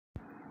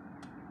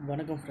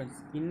வணக்கம் ஃப்ரெண்ட்ஸ்.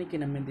 இன்றைக்கி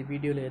நம்ம இந்த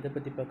வீடியோவில் எதை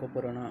பற்றி பார்க்க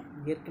போகிறோன்னா,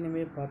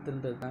 ஏற்கனவே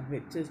பார்த்துருந்தது தான்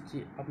ஹெச்எஸ்ஜி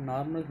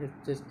அப்நார்மல்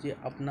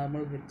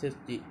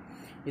ஹெச்எஸ்ஜி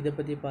இதை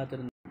பற்றி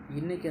பார்த்துருந்தோம்.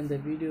 இன்றைக்கி அந்த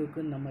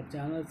வீடியோவுக்கு நம்ம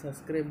சேனல்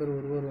சப்ஸ்கிரைபர்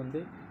ஒருவர்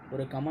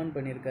ஒரு கமெண்ட்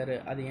பண்ணியிருக்காரு.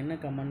 அது என்ன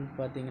கமெண்ட்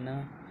பார்த்தீங்கன்னா,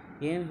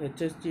 ஏன்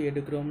ஹெச்எஸ்ஜி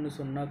எடுக்கிறோம்னு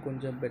சொன்னால்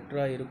கொஞ்சம்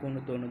பெட்டராக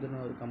இருக்கும்னு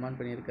தோணுதுன்னு ஒரு கமெண்ட்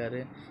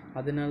பண்ணியிருக்காரு.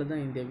 அதனால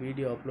தான் இந்த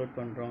வீடியோ அப்லோட்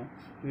பண்ணுறோம்.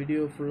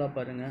 வீடியோ ஃபுல்லாக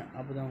பாருங்கள்,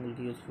 அப்போ தான்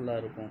உங்களுக்கு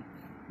யூஸ்ஃபுல்லாக இருக்கும்.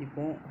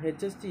 இப்போது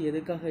ஹெச்எஸ்ஜி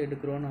எதுக்காக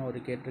எடுக்கிறோன்னு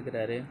அவர்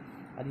கேட்டிருக்கிறாரு.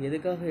 அது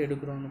எதுக்காக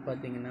எடுக்கிறோன்னு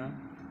பார்த்தீங்கன்னா,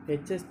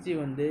 ஹெச்எஸ்ஜி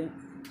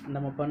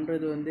நம்ம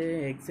பண்ணுறது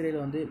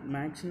எக்ஸ்ரேயில்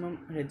மேக்ஸிமம்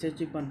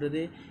ஹெச்எஸ்ஜி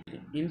பண்ணுறது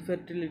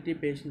இன்ஃபெர்டிலிட்டி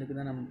பேஷண்ட்டுக்கு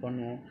தான் நம்ம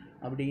பண்ணுவோம்.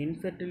 அப்படி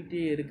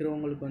இன்ஃபெர்டிலிட்டி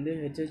இருக்கிறவங்களுக்கு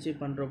ஹெச்எஸ்ஜி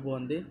பண்ணுறப்போ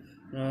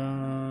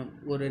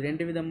ஒரு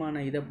 2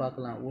 விதமான இதை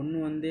பார்க்கலாம்.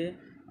 ஒன்று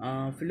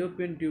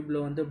ஃபிலோப்பியன்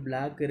டியூப்பில்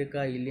பிளாக்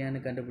இருக்கா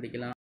இல்லையான்னு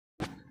கண்டுபிடிக்கலாம்.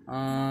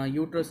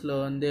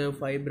 யூட்ரஸில்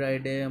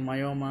ஃபைப்ராய்டு,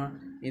 மயோமா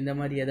இந்த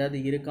மாதிரி ஏதாவது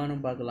இருக்கான்னு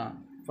பார்க்கலாம்.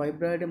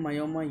 ஃபைப்ராய்டு,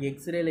 மயோமா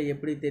எக்ஸ்ரேயில்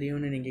எப்படி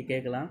தெரியும்னு நீங்கள்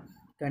கேட்கலாம்.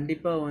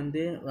 கண்டிப்பாக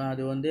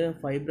அது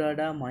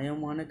ஃபைப்ராய்டா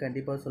மயோமான்னு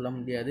கண்டிப்பாக சொல்ல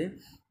முடியாது.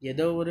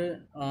 ஏதோ ஒரு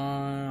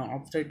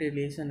ஆப்ஸ்ட்ரக்டிவ்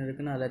லீஷன்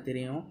இருக்குன்னு அதில்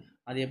தெரியும்.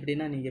 அது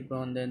எப்படின்னா, நீங்கள்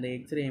இப்போ இந்த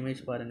எக்ஸ்ரே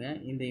இமேஜ் பாருங்கள்.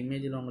 இந்த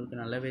இமேஜில்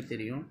உங்களுக்கு நல்லாவே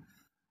தெரியும்.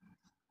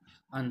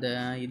 அந்த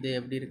இது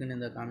எப்படி இருக்குன்னு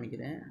இந்த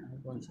காமிக்கிறேன்,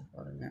 கொஞ்சம்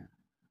பாருங்கள்.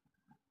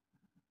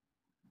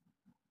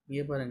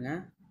 இங்கே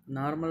பாருங்கள்,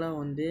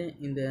 நார்மலாக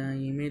இந்த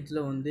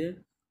இமேஜில்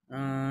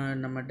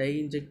நம்ம டை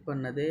இன்ஜெக்ட்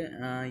பண்ணது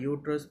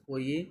யூட்ரஸ்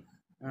போய்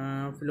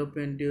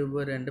ஃபிலோப்பியன் டியூப்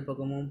 2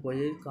 பக்கமும்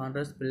போய்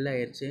கான்ட்ராஸ்ட் ஃபில்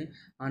ஆயிடுச்சு.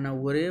 ஆனால்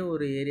ஒரே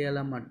ஒரு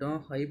ஏரியாவில் மட்டும்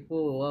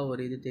ஹைப்போவாக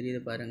ஒரு இது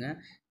தெரியுது பாருங்கள்.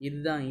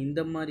 இதுதான்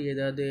இந்த மாதிரி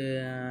ஏதாவது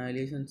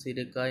லீஷன்ஸ்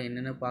இருக்கா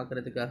என்னென்னு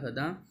பார்க்குறதுக்காக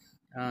தான்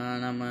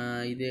நம்ம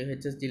இது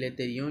ஹெச்எஸ்டியில்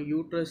தெரியும்.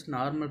 யூட்ரஸ்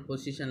நார்மல்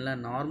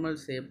பொசிஷனில் நார்மல்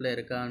ஷேப்பில்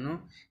இருக்கான்னு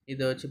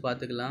இதை வச்சு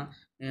பார்த்துக்கலாம்.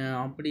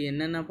 அப்படி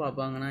என்னென்ன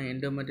பார்ப்பாங்கன்னா,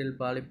 எண்டோமெட்ரியல்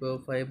பாலிப்பு,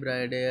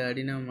 ஃபைப்ராய்டு,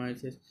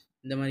 அடினோமைசிஸ்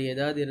இந்த மாதிரி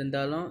ஏதாவது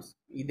இருந்தாலும்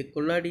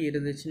இதுக்குள்ளாடி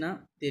இருந்துச்சுன்னா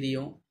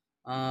தெரியும்.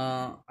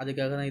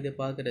 அதுக்காக தான் இது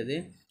பார்க்குறது.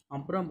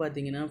 அப்புறம்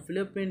பார்த்தீங்கன்னா,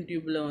 ஃபிலோப்பியன்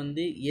டியூப்பில்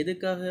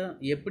எதுக்காக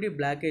எப்படி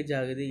பிளாக்கேஜ்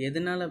ஆகுது,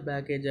 எதனால்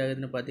பிளாக்கேஜ்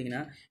ஆகுதுன்னு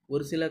பார்த்தீங்கன்னா,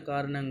 ஒரு சில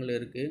காரணங்கள்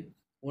இருக்குது.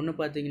 ஒன்று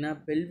பார்த்தீங்கன்னா,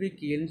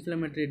 pelvic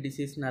inflammatory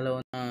டிசீஸ்னால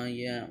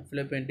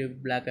Fallopian tube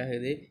black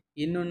ஆகுது.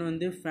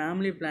 இன்னொன்று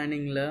ஃபேமிலி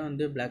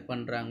பிளானிங்கில் பிளாக்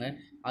பண்ணுறாங்க.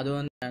 அது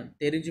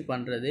தெரிஞ்சு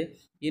பண்ணுறது.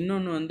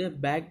 இன்னொன்று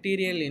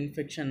பாக்டீரியல்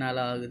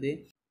இன்ஃபெக்ஷனால் ஆகுது.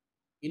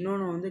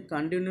 இன்னொன்று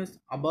கண்டினியூஸ்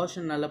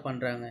அபார்ஷனால்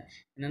பண்ணுறாங்க.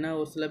 என்னென்னா,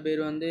 ஒரு சில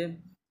பேர்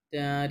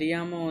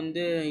அறியாமல்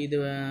இது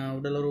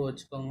உடலுறவு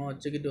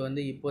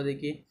வச்சுக்கிட்டு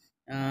இப்போதைக்கு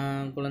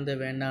குழந்தை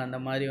வேண்டாம் அந்த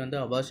மாதிரி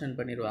அபார்ஷன்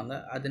பண்ணிடுவாங்க.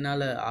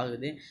 அதனால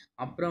ஆகுது.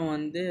 அப்புறம்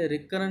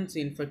ரிக்கரன்ஸ்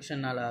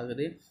இன்ஃபெக்ஷனால்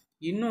ஆகுது.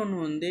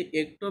 இன்னொன்று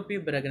எக்டோபி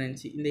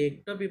ப்ரெக்னன்சி. இந்த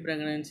எக்டோபி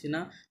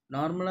ப்ரெக்னன்சினா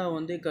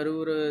நார்மலாக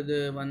கருவுறது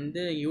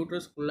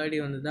யூட்ரஸ்குள்ளாடி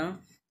தான்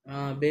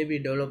பேபி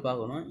டெவலப்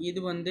ஆகணும். இது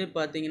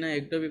பார்த்திங்கன்னா,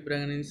 எக்டோபி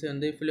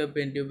ப்ரெக்னன்சி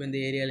ஃபிலோப்பியன் டியூப் இந்த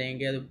ஏரியாவில்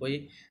எங்கேயாவது போய்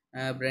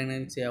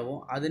ப்ரெக்னன்சி ஆகும்.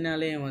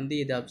 அதனாலே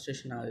இது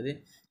அப்ஸ்ட்ரக்ஷன் ஆகுது.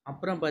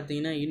 அப்புறம்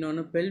பார்த்திங்கன்னா,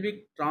 இன்னொன்று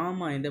பெல்விக்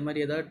ட்ராமா, இந்த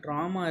மாதிரி ஏதாவது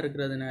ட்ராமா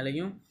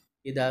இருக்கிறதுனாலையும்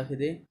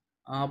இதாகுது.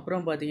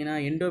 அப்புறம் பார்த்திங்கன்னா,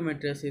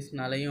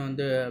 எண்டோமெட்ரியோசிஸ்னாலையும்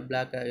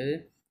பிளாக் ஆகுது.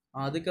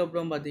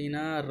 அதுக்கப்புறம்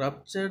பார்த்திங்கன்னா,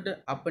 ரப்சர்டு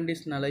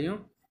அப்பண்டிஸ்னாலையும்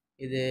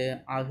இது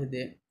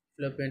ஆகுது.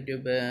 ஃபிலோப்பியன்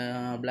டியூப்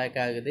பிளாக்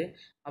ஆகுது.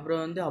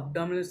 அப்புறம்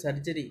அப்டாமினல்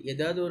சர்ஜரி,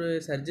 ஏதாவது ஒரு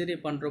சர்ஜரி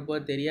பண்ணுறப்போ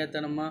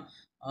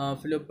தெரியாதனமாக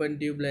ஃபிலோப்பியன்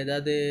டியூப்பில்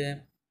ஏதாவது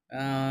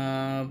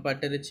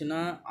பட்டுருச்சுன்னா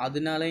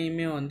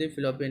அதனாலையுமே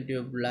ஃபிலோப்பியன்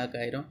டியூப் பிளாக்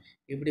ஆகிரும்.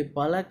 இப்படி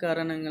பல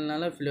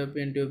காரணங்கள்னால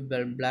ஃபிலோப்பியன் டியூப்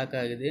பிளாக்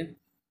ஆகுது.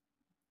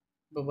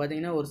 இப்போ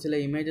பார்த்தீங்கன்னா, ஒரு சில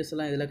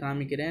இமேஜஸ்லாம் இதில்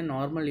காமிக்கிறேன்.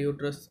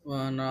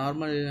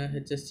 நார்மல்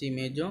ஹெச்எஸ்டி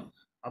இமேஜும்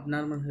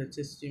அப்நார்மல்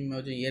ஹெச்எஸ்டி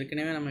இமேஜும்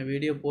ஏற்கனவே நம்ம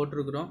வீடியோ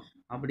போட்டிருக்கிறோம்.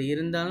 அப்படி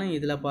இருந்தாலும்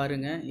இதில்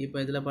பாருங்கள். இப்போ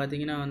இதில்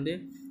பார்த்தீங்கன்னா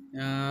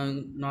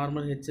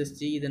நார்மல்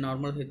ஹெச்எஸ்டி, இது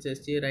நார்மல்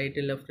ஹெச்எஸ்டி,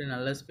 ரைட்டு லெஃப்ட்டு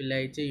நல்லா ஸ்பில்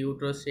ஆகிடுச்சு.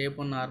 யூட்ரஸ்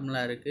ஷேப்பும்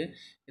நார்மலாக இருக்குது.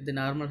 இது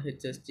நார்மல்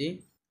ஹெச்எஸ்டி.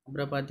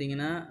 அப்புறம்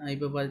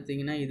இப்போ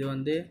பார்த்தீங்கன்னா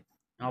இது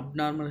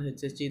அப்நார்மல்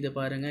ஹெச்எஸ்டி. இதை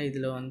பாருங்கள்,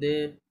 இதில்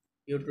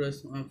யூட்ரஸ்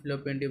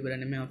ஃபிலோப்பியன் டியூப்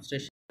ரெண்டுமே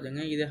அப்ஸ்ட்ரக்ஷன்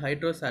ஆகுதுங்க. இது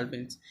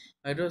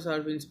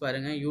ஹைட்ரோசால்பின்ஸ்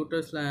பாருங்கள்,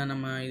 யூட்ரஸில்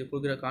நம்ம இது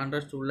கொடுக்குற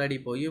கான்ட்ராஸ்ட் உள்ளாடி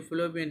போய்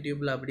ஃபிலோப்பியன்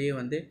டியூப்பில்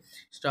அப்படியே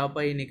ஸ்டாப்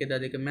ஆகி நிற்குது.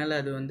 அதுக்கு மேலே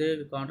அது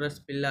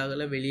கான்ட்ராஸ்ட் ஃபில்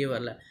ஆகலை, வெளியே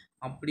வரல.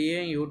 அப்படியே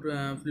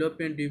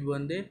ஃபிலோப்பியன் டியூப்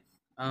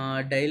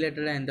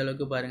டைலேட்டடாக எந்த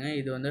அளவுக்கு பாருங்கள்.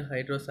 இது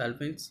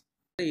ஹைட்ரோசால்பின்ஸ்.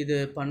 இது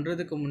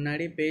பண்ணுறதுக்கு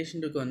முன்னாடி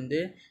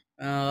பேஷண்ட்டுக்கு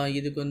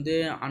இதுக்கு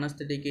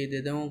அனஸ்தட்டிக் இது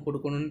எதுவும்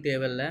கொடுக்கணும்னு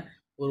தேவையில்லை.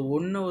 ஒரு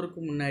 1 ஹவருக்கு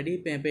முன்னாடி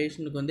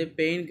பேஷண்ட்டுக்கு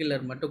பெயின்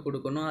கில்லர் மட்டும்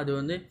கொடுக்கணும்.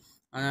 அது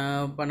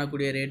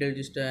பண்ணக்கூடிய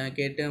ரேடியோலஜிஸ்ட்டை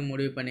கேட்டு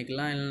முடிவு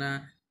பண்ணிக்கலாம். இல்லைனா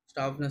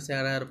ஸ்டாஃப் நர்ஸ்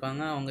யாராக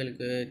இருப்பாங்க,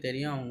 அவங்களுக்கு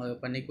தெரியும், அவங்க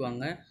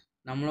பண்ணிக்குவாங்க.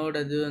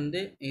 நம்மளோட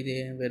இது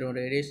வெறும்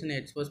ரேடியேஷன்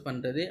எக்ஸ்போஸ்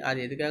பண்ணுறது. அது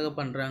எதுக்காக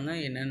பண்ணுறாங்க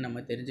என்னன்னு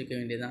நம்ம தெரிஞ்சுக்க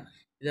வேண்டியதான்.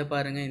 இதை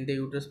பாருங்கள், இந்த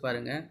யூட்ரஸ்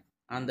பாருங்கள்,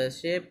 அந்த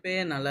ஷேப்பே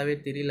நல்லாவே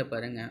தெரியல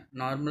பாருங்கள்.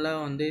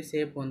 நார்மலாக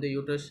ஷேப்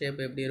யூட்ரஸ் ஷேப்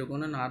எப்படி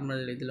இருக்கும்னு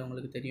நார்மல் இதில்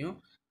உங்களுக்கு தெரியும்.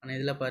 ஆனால்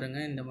இதில்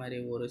பாருங்கள், இந்த மாதிரி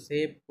ஒரு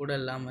ஷேப் கூட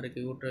இல்லாமல்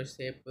இருக்குது யூட்ரஸ்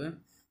ஷேப்பு.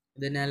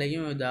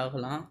 இதனாலையும்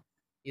இதாகலாம்.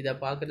 இதை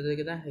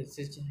பார்க்குறதுக்கு தான்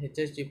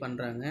ஹெச்எஸ்டி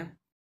பண்ணுறாங்க.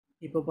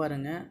 இப்போ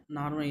பாருங்கள்,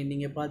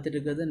 நீங்கள் பார்த்துட்டு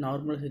இருக்கிறது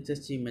normal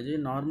HST image.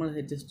 Normal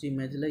HST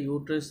இமேஜில்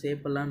யூட்ரஸ்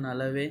ஷேப்பெல்லாம்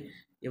நல்லாவே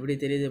எப்படி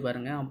தெரியுது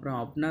பாருங்கள். அப்புறம்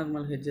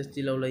அப்நார்மல்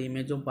ஹெச்எஸ்டியில் உள்ள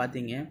இமேஜும்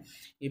பார்த்தீங்க.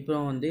 இப்போ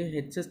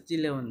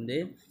ஹெச்எஸ்டியில்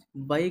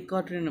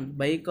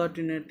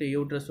பைகார்டினேட்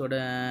யூட்ரஸோட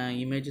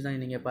இமேஜ் தான்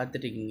நீங்கள்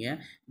பார்த்துட்ருக்கீங்க.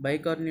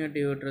 பைகார்டினேட்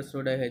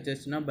யூட்ரஸோட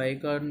ஹெச்எஸ்டினா,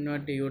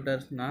 பைகார்டினேட்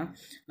யூட்ரஸ்னால்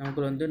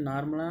நமக்கு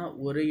நார்மலாக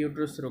ஒரு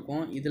யூட்ரஸ்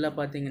இருக்கும். இதில்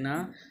பார்த்தீங்கன்னா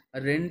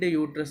ரெண்டு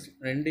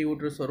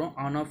யூட்ரஸ் வரும்.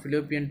 ஆனால்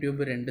ஃபிலோப்பியன்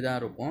டியூப் 2 தான்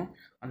இருக்கும்.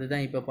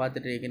 அதுதான் இப்போ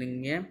பார்த்துட்டு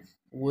இருக்கிறீங்க.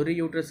 ஒரு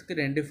யூட்ரஸ்க்கு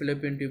 2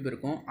 ஃபிலோப்பியன் டியூப்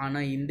இருக்கும்.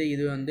 ஆனால்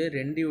இது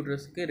 2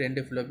 யூட்ரஸ்க்கு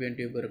 2 ஃபிலோப்பியன்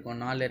டியூப் இருக்கும்,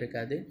 4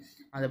 இருக்காது.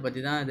 அதை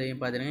பற்றி தான்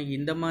இதையும் பார்த்துருங்க.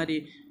 இந்த மாதிரி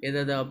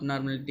ஏதாவது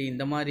அப்நார்மாலிட்டி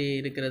இந்த மாதிரி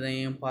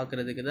இருக்கிறதையும்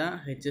பார்க்குறதுக்கு தான்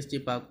ஹெச்எஸ்டி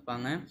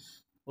பார்ப்பாங்க.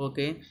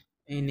 ஓகே,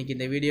 இன்றைக்கி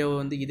இந்த வீடியோ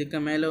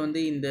இதுக்கு மேலே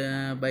இந்த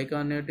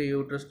பைகார்டினேட்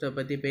யூட்ரஸை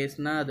பற்றி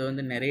பேசினா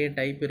அது நிறைய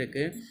டைப்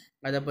இருக்குது.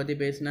 அதை பற்றி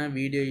பேசினா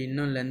வீடியோ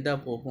இன்னும்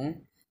லென்த்தாக போகும்.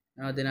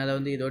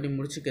 அதனால் இதோடு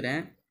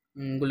முடிச்சுக்கிறேன்.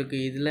 உங்களுக்கு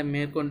இதில்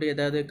மேற்கொண்டு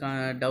ஏதாவது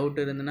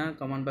டவுட் இருந்ததுன்னா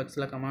கமெண்ட்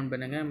பாக்ஸில் கமெண்ட்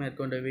பண்ணுங்கள்.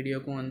 மேற்கொண்ட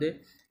வீடியோக்கும்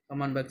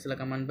கமெண்ட் பாக்ஸில்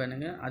கமெண்ட்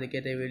பண்ணுங்கள்.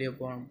 அதுக்கேற்ற வீடியோ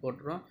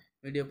போட்டுறோம்.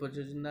 வீடியோ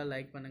பிடிச்சிருந்தால்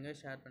லைக் பண்ணுங்கள்,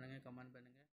 ஷேர் பண்ணுங்கள், கமெண்ட் பண்ணுங்கள்.